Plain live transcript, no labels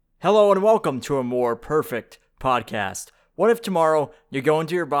Hello and welcome to a more perfect podcast. What if tomorrow you go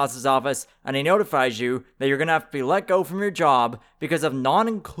into your boss's office and he notifies you that you're going to have to be let go from your job because of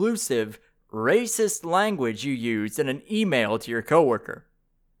non-inclusive, racist language you used in an email to your coworker?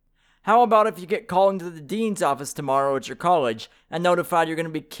 How about if you get called into the dean's office tomorrow at your college and notified you're going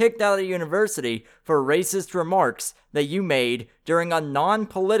to be kicked out of the university for racist remarks that you made during a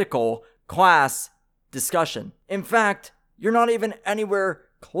non-political class discussion? In fact, you're not even anywhere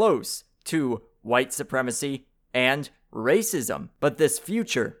close to white supremacy and racism. But this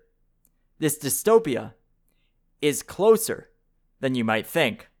future, this dystopia, is closer than you might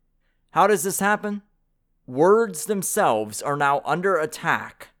think. How does this happen? Words themselves are now under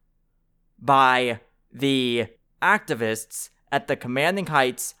attack by the activists at the commanding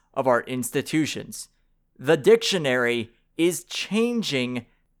heights of our institutions. The dictionary is changing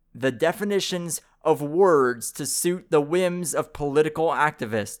the definitions of words to suit the whims of political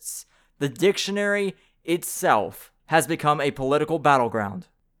activists. The dictionary itself has become a political battleground.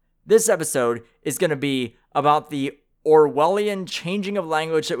 This episode is going to be about the Orwellian changing of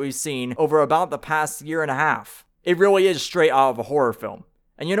language that we've seen over about the past year and a half. It really is straight out of a horror film.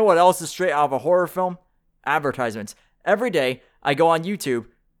 And you know what else is straight out of a horror film? Advertisements. Every day, I go on YouTube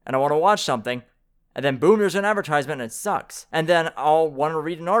and I want to watch something, and then boom, there's an advertisement and it sucks. And then I'll want to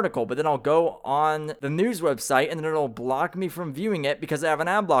read an article, but then I'll go on the news website and then it'll block me from viewing it because I have an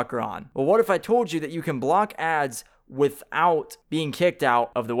ad blocker on. Well, what if I told you that you can block ads without being kicked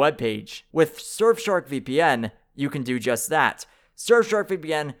out of the webpage? With Surfshark VPN, you can do just that. Surfshark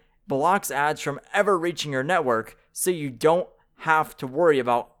VPN blocks ads from ever reaching your network, so you don't have to worry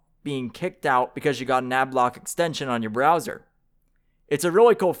about being kicked out because you got an ad block extension on your browser. It's a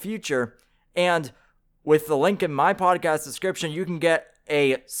really cool feature, and with the link in my podcast description, you can get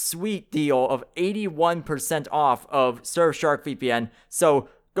a sweet deal of 81% off of Surfshark VPN. So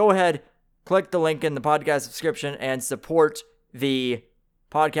go ahead, click the link in the podcast description and support the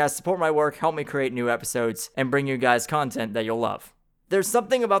podcast, support my work, help me create new episodes, and bring you guys content that you'll love. There's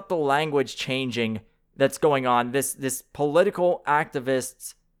something about the language changing that's going on, this political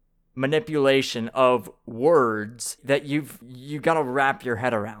activists' manipulation of words that you got to wrap your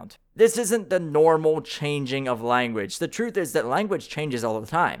head around. This isn't the normal changing of language. The truth is that language changes all the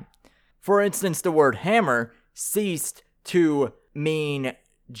time. For instance, the word hammer ceased to mean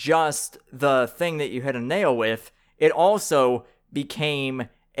just the thing that you hit a nail with. It also became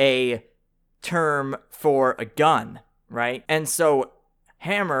a term for a gun, right? And so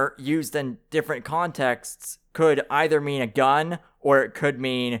hammer, used in different contexts, could either mean a gun or it could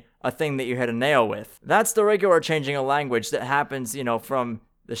mean a thing that you hit a nail with. That's the regular changing of language that happens, from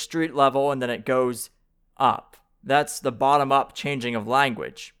the street level and then it goes up. That's the bottom up changing of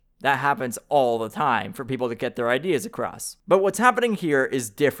language. That happens all the time for people to get their ideas across. But what's happening here is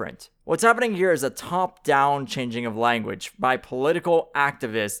different. What's happening here is a top-down changing of language by political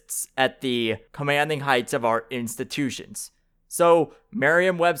activists at the commanding heights of our institutions. So,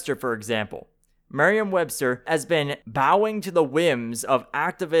 Merriam-Webster, for example. Merriam-Webster has been bowing to the whims of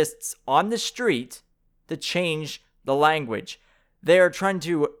activists on the street to change the language. They are trying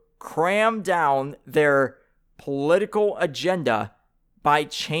to cram down their political agenda by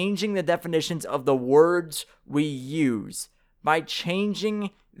changing the definitions of the words we use, by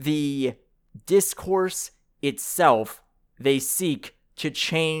changing the discourse itself. They seek to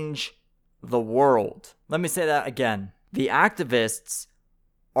change the world. Let me say that again. The activists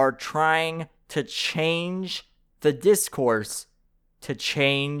are trying to change the discourse to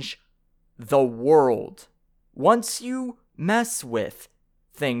change the world. Once you mess with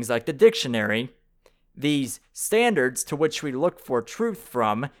things like the dictionary, these standards to which we look for truth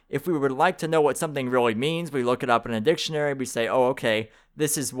from, if we would like to know what something really means, we look it up in a dictionary, we say, oh, okay,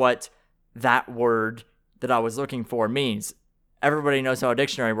 this is what that word that I was looking for means. Everybody knows how a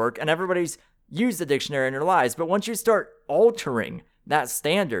dictionary works, and everybody's used the dictionary in their lives. But once you start altering that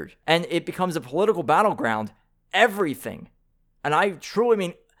standard and it becomes a political battleground, everything, and I truly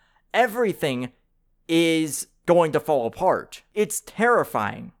mean everything, is going to fall apart. It's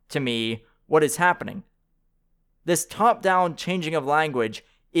terrifying to me what is happening. This top-down changing of language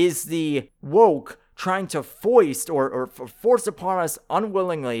is the woke trying to foist or force upon us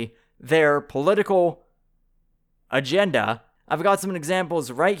unwillingly their political agenda. I've got some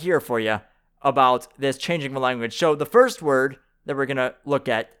examples right here for you about this changing of language. So the first word that we're going to look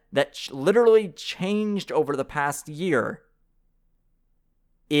at that literally changed over the past year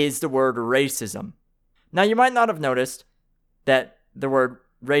is the word racism. Now, you might not have noticed that the word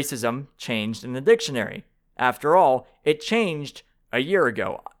racism changed in the dictionary. After all, it changed a year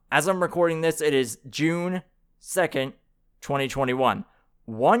ago. As I'm recording this, it is June 2nd, 2021.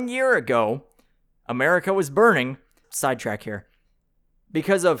 1 year ago, America was burning, sidetrack here,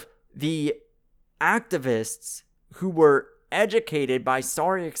 because of the activists who were educated by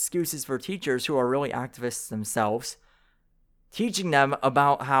sorry excuses for teachers who are really activists themselves, teaching them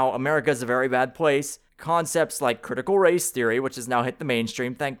about how America is a very bad place, concepts like critical race theory, which has now hit the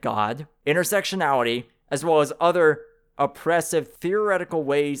mainstream, thank God, intersectionality, as well as other oppressive theoretical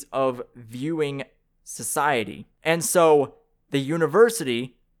ways of viewing society. And so the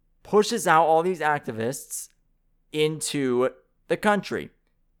university pushes out all these activists into the country.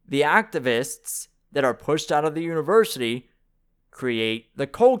 The activists that are pushed out of the university create the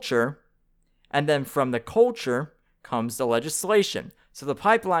culture, and then from the culture comes the legislation. So the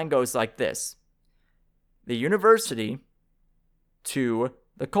pipeline goes like this: the university to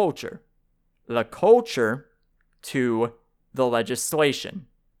the culture to the legislation.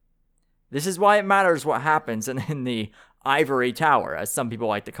 This is why it matters what happens in the ivory tower, as some people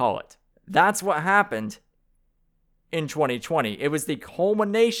like to call it. That's what happened in 2020. It was the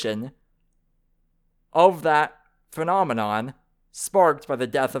culmination of that phenomenon sparked by the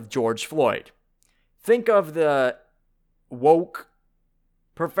death of George Floyd. Think of the woke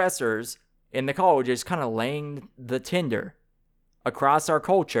professors in the colleges kind of laying the tinder across our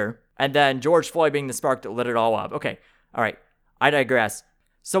culture, and then George Floyd being the spark that lit it all up. Okay, all right, I digress.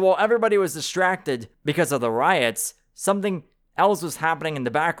 So while everybody was distracted because of the riots, something else was happening in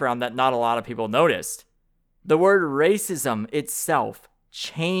the background that not a lot of people noticed. The word racism itself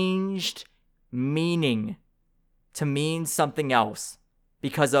changed meaning to mean something else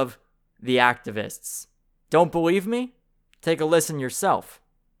because of the activists. Don't believe me? Take a listen yourself.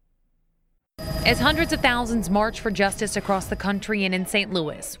 As hundreds of thousands march for justice across the country and in St.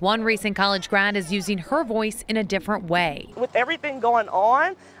 Louis, one recent college grad is using her voice in a different way. With everything going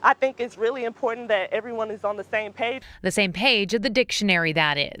on, I think it's really important that everyone is on the same page. The same page of the dictionary,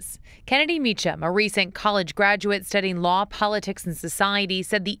 that is. Kennedy Meacham, a recent college graduate studying law, politics, and society,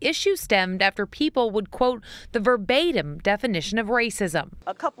 said the issue stemmed after people would quote the verbatim definition of racism.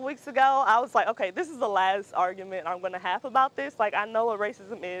 A couple weeks ago, I was like, okay, this is the last argument I'm going to have about this. Like, I know what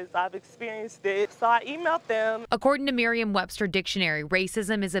racism is. I've experienced it. So I emailed them. According to Merriam-Webster Dictionary,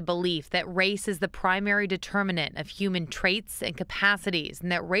 racism is a belief that race is the primary determinant of human traits and capacities,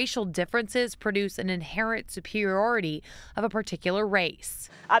 and that racial differences produce an inherent superiority of a particular race.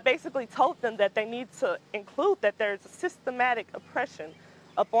 I basically told them that they need to include that there's a systematic oppression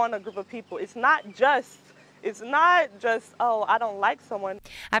upon a group of people. It's not just, oh, I don't like someone.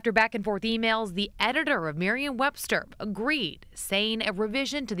 After back and forth emails, the editor of Merriam-Webster agreed, saying a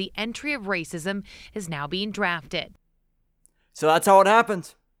revision to the entry of racism is now being drafted. So that's how it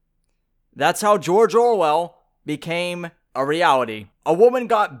happened. That's how George Orwell became a reality. A woman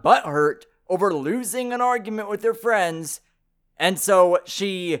got butthurt over losing an argument with her friends, and so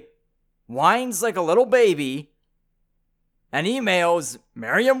she whines like a little baby and emails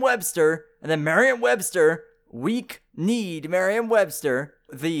Merriam-Webster, and then Merriam-Webster, weak-kneed Merriam-Webster,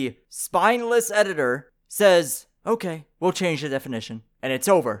 the spineless editor, says, okay, we'll change the definition. And it's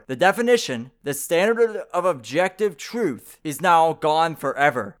over. The definition, the standard of objective truth, is now gone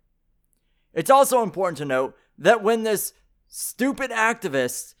forever. It's also important to note that when this stupid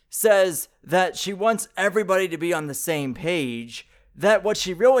activist says that she wants everybody to be on the same page, that what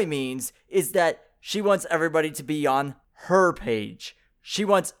she really means is that she wants everybody to be on her page. She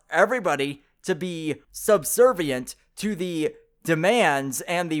wants everybody to be subservient to the demands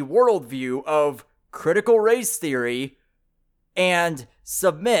and the worldview of critical race theory and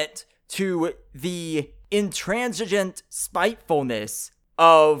submit to the intransigent spitefulness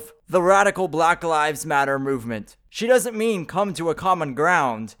of the radical Black Lives Matter movement. She doesn't mean come to a common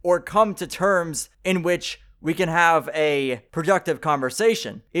ground or come to terms in which we can have a productive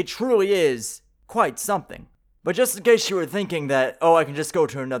conversation. It truly is quite something. But just in case you were thinking that, oh, I can just go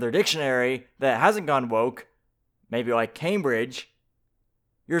to another dictionary that hasn't gone woke, maybe like Cambridge,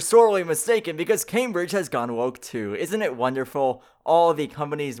 you're sorely mistaken because Cambridge has gone woke too. Isn't it wonderful? All the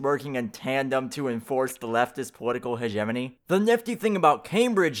companies working in tandem to enforce the leftist political hegemony. The nifty thing about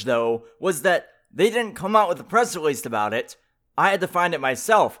Cambridge, though, was that they didn't come out with a press release about it. I had to find it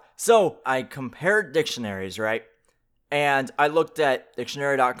myself. So I compared dictionaries, right? And I looked at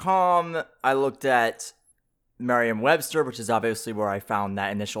dictionary.com. I looked at Merriam-Webster, which is obviously where I found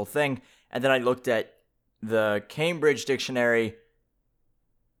that initial thing. And then I looked at the Cambridge Dictionary,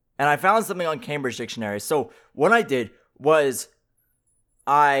 and I found something on Cambridge Dictionary. So what I did was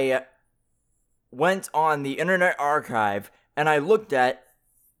I went on the Internet Archive and I looked at,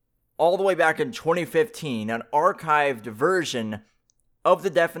 all the way back in 2015, an archived version of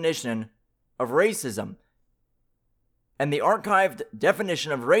the definition of racism. And the archived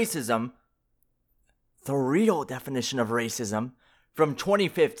definition of racism, the real definition of racism, from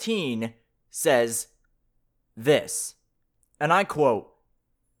 2015 says this, and I quote,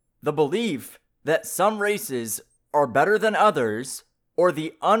 "The belief that some races are better than others, or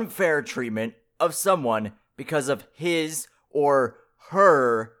the unfair treatment of someone because of his or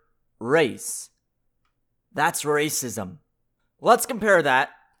her race. That's racism." Let's compare that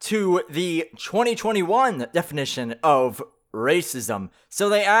to the 2021 definition of racism. So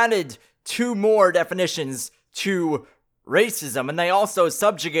they added 2 more definitions to racism, and they also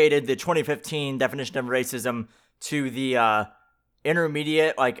subjugated the 2015 definition of racism to the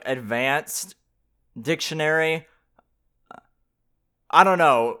intermediate, advanced dictionary. I don't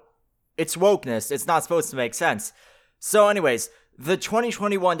know. It's wokeness. It's not supposed to make sense. So anyways, the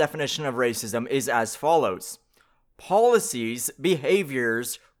 2021 definition of racism is as follows: policies,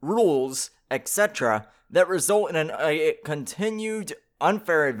 behaviors, rules, etc. that result in a continued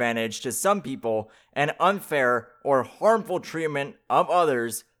unfair advantage to some people and unfair or harmful treatment of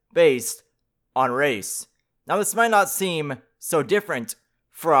others based on race. Now, this might not seem so different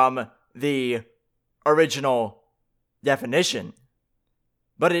from the original definition,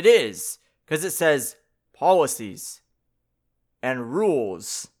 but it is, because it says policies and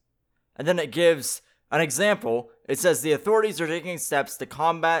rules. And then it gives an example. It says the authorities are taking steps to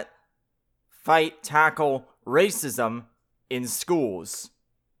combat, fight, tackle racism in schools.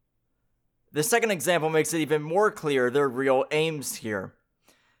 The second example makes it even more clear their real aims here.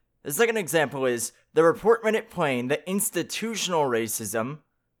 The second example is the report made it plain that institutional racism,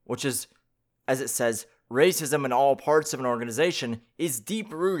 which is, as it says, racism in all parts of an organization, is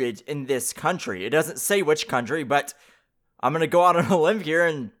deep-rooted in this country. It doesn't say which country, but I'm going to go out on a limb here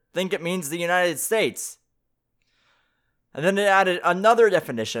and think it means the United States. And then it added another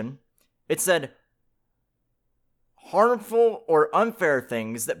definition. It said, harmful or unfair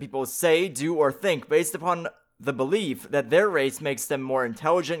things that people say, do, or think based upon the belief that their race makes them more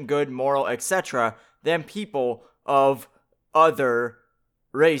intelligent, good, moral, etc. than people of other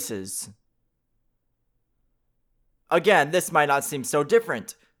races. Again, this might not seem so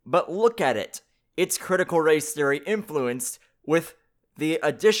different, but look at it. It's critical race theory influenced with the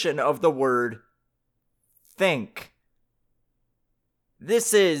addition of the word think.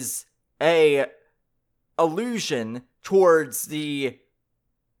 This is a allusion towards the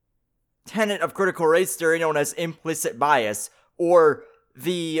tenet of critical race theory known as implicit bias, or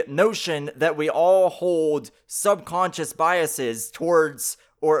the notion that we all hold subconscious biases towards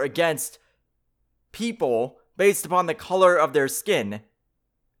or against people based upon the color of their skin.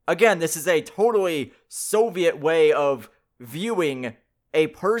 Again, this is a totally Soviet way of viewing a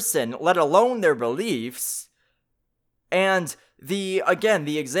person, let alone their beliefs. And the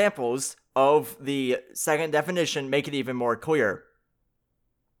examples of the second definition make it even more clear.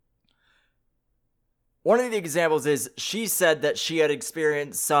 One of the examples is she said that she had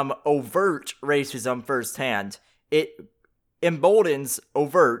experienced some overt racism firsthand. It emboldens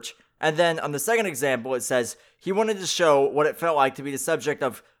overt. And then on the second example, it says he wanted to show what it felt like to be the subject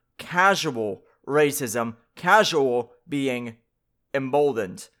of casual racism, casual being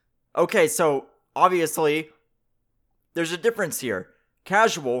emboldened. Okay, so obviously there's a difference here.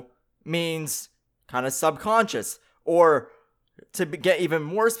 Casual means kind of subconscious, or to get even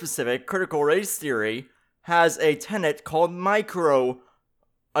more specific, critical race theory has a tenet called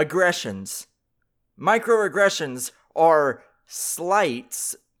microaggressions. Microaggressions are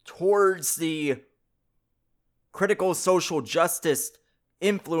slights towards the critical social justice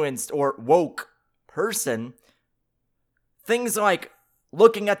influenced or woke person. Things like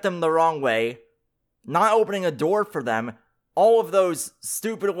looking at them the wrong way, not opening a door for them, all of those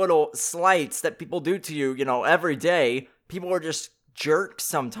stupid little slights that people do to you, every day. People are just jerks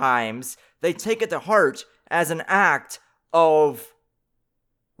sometimes. They take it to heart as an act of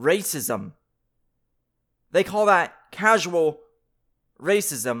racism. They call that casual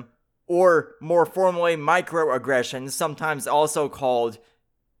racism, or more formally, microaggressions, sometimes also called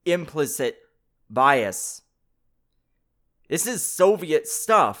implicit bias. This is Soviet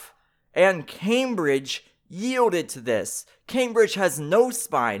stuff, and Cambridge yielded to this. Cambridge has no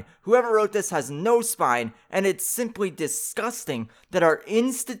spine. Whoever wrote this has no spine, and it's simply disgusting that our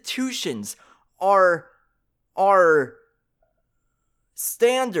institutions are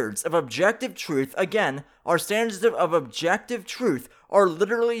standards of objective truth, again, our standards of objective truth are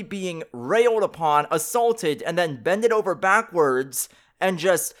literally being railed upon, assaulted, and then bended over backwards and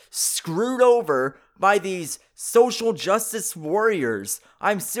just screwed over by these social justice warriors.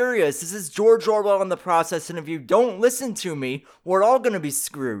 I'm serious. This is George Orwell in the process, and if you don't listen to me, we're all gonna be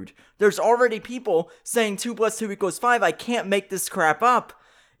screwed. There's already people saying 2 + 2 = 5. I can't make this crap up.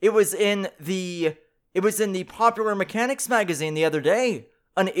 It was in the Popular Mechanics magazine the other day.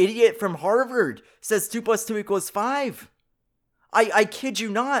 An idiot from Harvard says 2 + 2 = 5. I kid you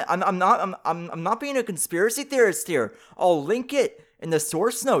not. I'm not being a conspiracy theorist here. I'll link it in the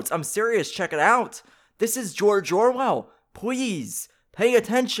source notes. I'm serious. Check it out. This is George Orwell. Please pay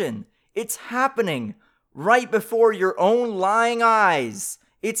attention. It's happening right before your own lying eyes.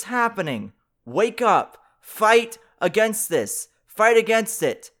 It's happening. Wake up. Fight against this. Fight against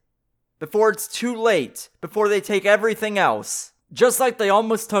it before it's too late. Before they take everything else. Just like they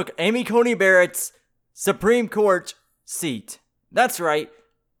almost took Amy Coney Barrett's Supreme Court seat. That's right.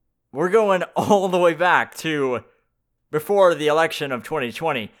 We're going all the way back to before the election of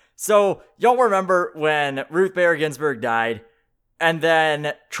 2020. So, y'all remember when Ruth Bader Ginsburg died, and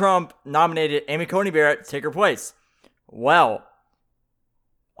then Trump nominated Amy Coney Barrett to take her place. Well,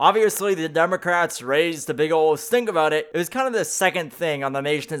 obviously the Democrats raised a big old stink about it. It was kind of the second thing on the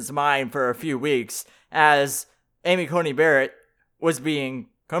nation's mind for a few weeks, as Amy Coney Barrett was being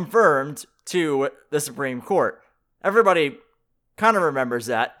confirmed to the Supreme Court. Everybody kind of remembers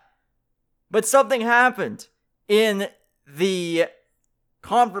that. But something happened in the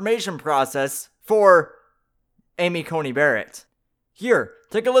confirmation process for Amy Coney Barrett. Here,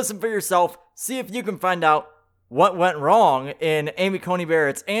 take a listen for yourself. See if you can find out what went wrong in Amy Coney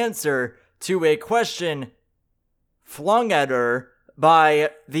Barrett's answer to a question flung at her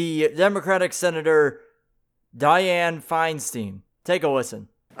by the Democratic Senator Dianne Feinstein. Take a listen.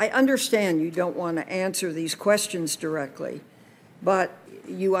 I understand you don't want to answer these questions directly, but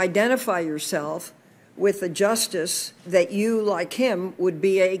you identify yourself with a justice that you, like him, would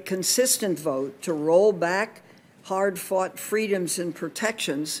be a consistent vote to roll back hard-fought freedoms and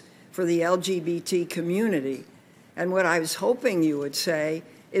protections for the LGBT community. And what I was hoping you would say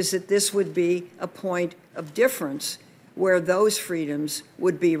is that this would be a point of difference where those freedoms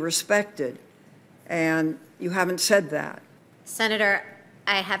would be respected. And you haven't said that. Senator,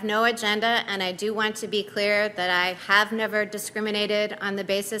 I have no agenda, and I do want to be clear that I have never discriminated on the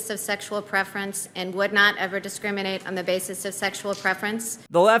basis of sexual preference and would not ever discriminate on the basis of sexual preference.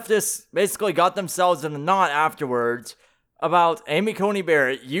 The leftists basically got themselves in a knot afterwards about Amy Coney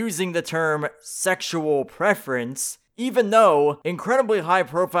Barrett using the term sexual preference, even though incredibly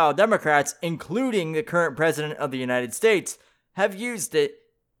high-profile Democrats, including the current president of the United States, have used it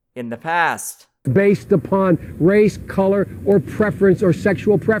in the past. Based upon race, color, or preference or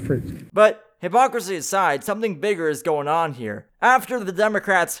sexual preference. But hypocrisy aside, something bigger is going on here. After the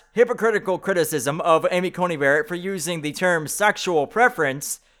Democrats' hypocritical criticism of Amy Coney Barrett for using the term sexual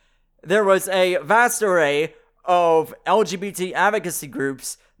preference, there was a vast array of LGBT advocacy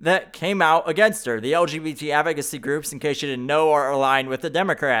groups that came out against her. The LGBT advocacy groups, in case you didn't know, are aligned with the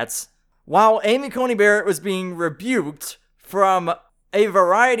Democrats. While Amy Coney Barrett was being rebuked from a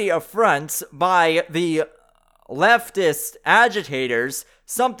variety of fronts by the leftist agitators,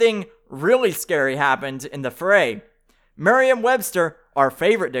 something really scary happened in the fray. Merriam-Webster, our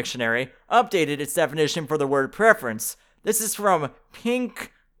favorite dictionary, updated its definition for the word preference. This is from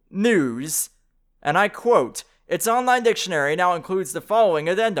Pink News, and I quote, "Its online dictionary now includes the following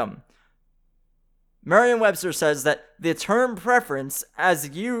addendum. Merriam-Webster says that the term preference,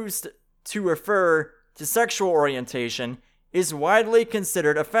 as used to refer to sexual orientation, is widely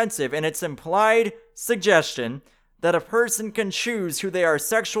considered offensive in its implied suggestion that a person can choose who they are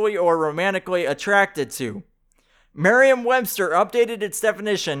sexually or romantically attracted to." Merriam-Webster updated its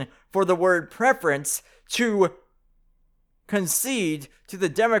definition for the word preference to concede to the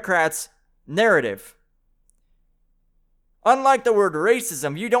Democrats' narrative. Unlike the word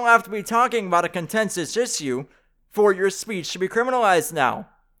racism, you don't have to be talking about a contentious issue for your speech to be criminalized now.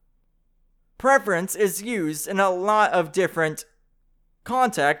 Preference is used in a lot of different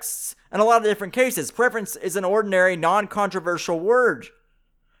contexts and a lot of different cases. Preference is an ordinary, non-controversial word.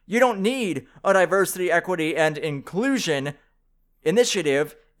 You don't need a diversity, equity, and inclusion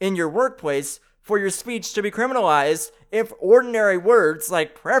initiative in your workplace for your speech to be criminalized if ordinary words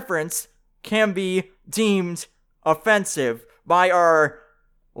like preference can be deemed offensive by our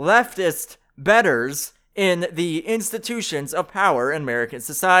leftist betters in the institutions of power in American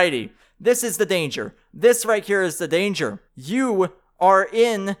society. This is the danger. This right here is the danger. You are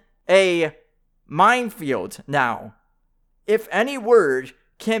in a minefield now. If any word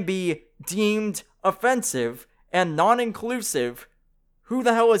can be deemed offensive and non-inclusive, who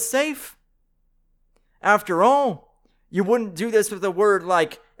the hell is safe? After all, You wouldn't do this with a word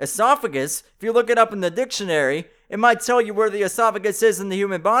like esophagus. If you look it up in the dictionary, it might tell you where the esophagus is in the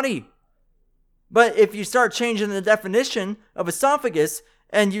human body. But if you start changing the definition of esophagus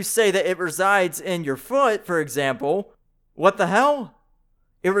and you say that it resides in your foot, for example, what the hell?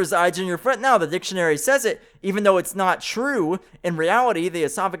 It resides in your foot. Now, the dictionary says it, even though it's not true. In reality, the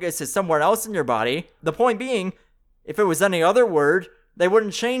esophagus is somewhere else in your body. The point being, if it was any other word, they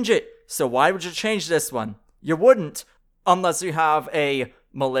wouldn't change it. So why would you change this one? You wouldn't, unless you have a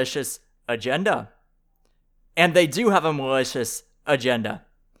malicious agenda. And they do have a malicious agenda.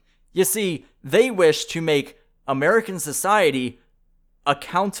 You see, they wish to make American society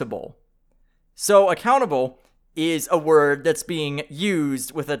accountable. So accountable is a word that's being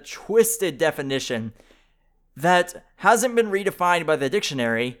used with a twisted definition that hasn't been redefined by the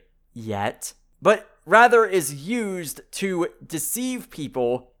dictionary yet, but rather is used to deceive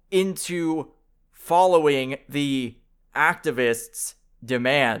people into following the activists'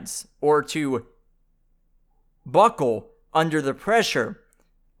 demands or to buckle under the pressure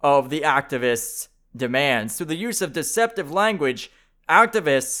of the activists' demands. Through the use of deceptive language,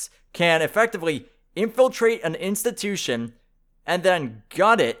 activists can effectively infiltrate an institution and then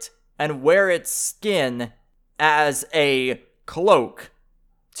gut it and wear its skin as a cloak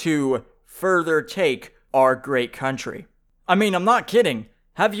to further take our great country. I mean, I'm not kidding.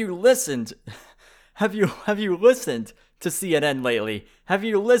 Have you listened? Have you listened to CNN lately? Have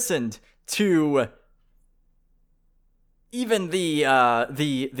you listened to even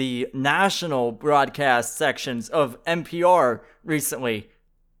the national broadcast sections of NPR recently?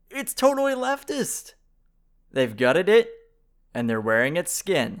 It's totally leftist. They've gutted it, and they're wearing its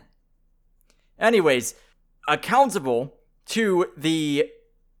skin. Anyways, accountable to the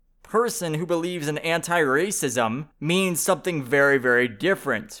person who believes in anti-racism means something very, very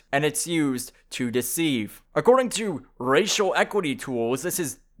different, and it's used to deceive. According to racial equity tools, this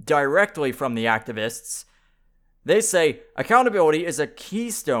is directly from the activists, they say accountability is a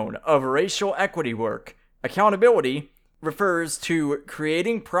keystone of racial equity work. Accountability refers to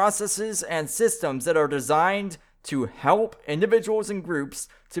creating processes and systems that are designed to help individuals and groups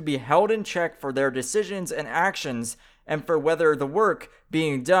to be held in check for their decisions and actions and for whether the work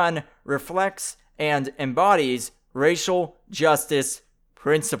being done reflects and embodies racial justice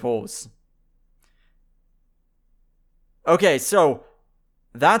principles. Okay, so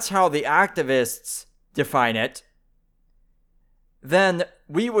that's how the activists define it. Then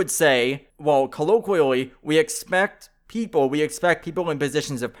we would say, well, colloquially, we expect people in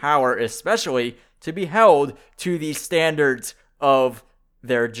positions of power especially to be held to the standards of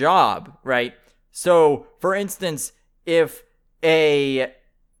their job, right? So, for instance, if a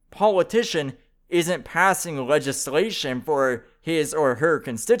politician isn't passing legislation for his or her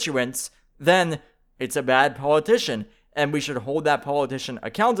constituents, then it's a bad politician, and we should hold that politician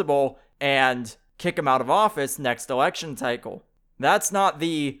accountable and kick him out of office next election cycle. That's not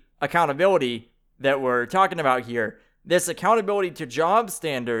the accountability that we're talking about here. This accountability to job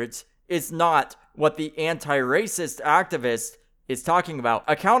standards is not what the anti-racist activist is talking about.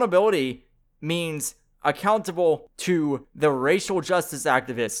 Accountability means accountable to the racial justice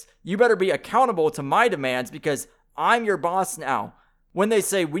activists. You better be accountable to my demands because I'm your boss now. When they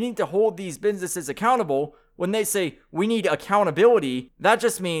say we need to hold these businesses accountable, when they say we need accountability, that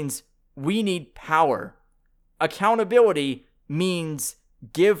just means we need power. Accountability means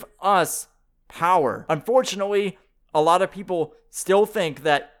give us power. Unfortunately, a lot of people still think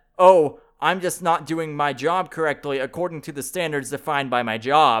that, oh, I'm just not doing my job correctly according to the standards defined by my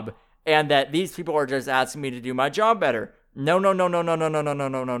job, and that these people are just asking me to do my job better. No.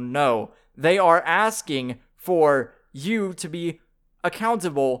 They are asking for you to be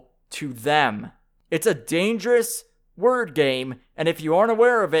accountable to them. It's a dangerous word game, and if you aren't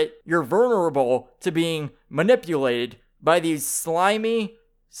aware of it, you're vulnerable to being manipulated by these slimy,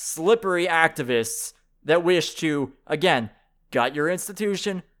 slippery activists that wish to, again, gut your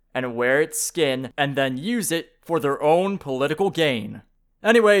institution and wear its skin and then use it for their own political gain.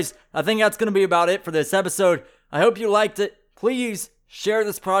 Anyways, I think that's going to be about it for this episode. I hope you liked it. Please share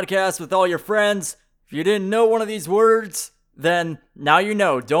this podcast with all your friends. If you didn't know one of these words, then now you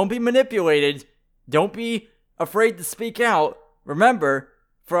know. Don't be manipulated. Don't be afraid to speak out. Remember,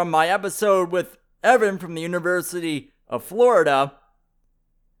 from my episode with Evan from the University of Florida,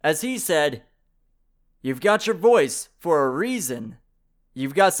 as he said, you've got your voice for a reason.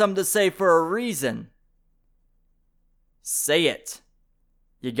 You've got something to say for a reason. Say it.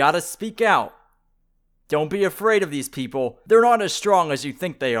 You gotta speak out. Don't be afraid of these people. They're not as strong as you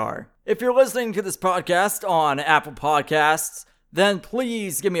think they are. If you're listening to this podcast on Apple Podcasts, then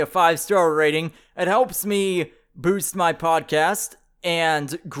please give me a 5-star rating. It helps me boost my podcast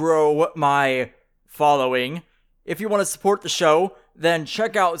and grow my following. If you want to support the show, then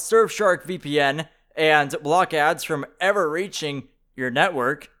check out Surfshark VPN and block ads from ever reaching your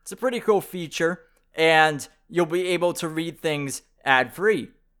network. It's a pretty cool feature, and you'll be able to read things ad-free.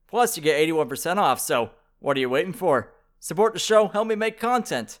 Plus, you get 81% off, so what are you waiting for? Support the show, help me make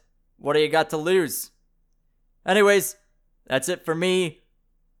content. What do you got to lose? Anyways, that's it for me.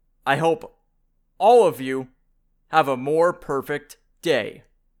 I hope all of you have a more perfect day.